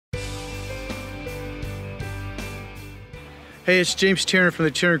Hey, it's James Tiernan from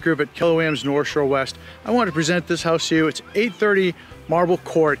the Tiernan Group at Keller Williams North Shore West. I want to present this house to you. It's 830 Marble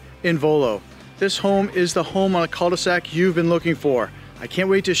Court in Volo. This home is the home on a cul-de-sac you've been looking for. I can't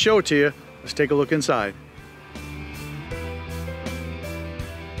wait to show it to you. Let's take a look inside.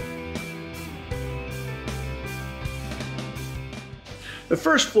 The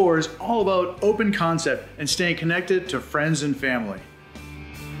first floor is all about open concept and staying connected to friends and family.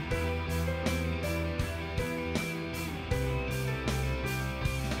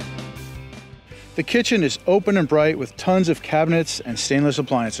 The kitchen is open and bright with tons of cabinets and stainless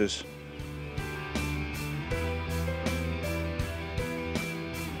appliances.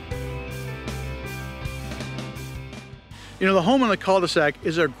 You know, the home on the cul-de-sac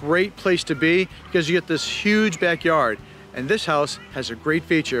is a great place to be because you get this huge backyard. And this house has a great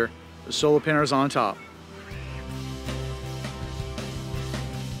feature, the solar panels on top.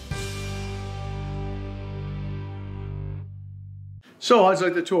 So how'd you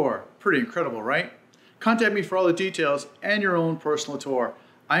like the tour? Pretty incredible, right? Contact me for all the details and your own personal tour.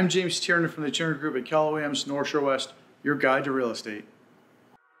 I'm James Tiernan from the Tiernan Group at Keller Williams North Shore West, your guide to real estate.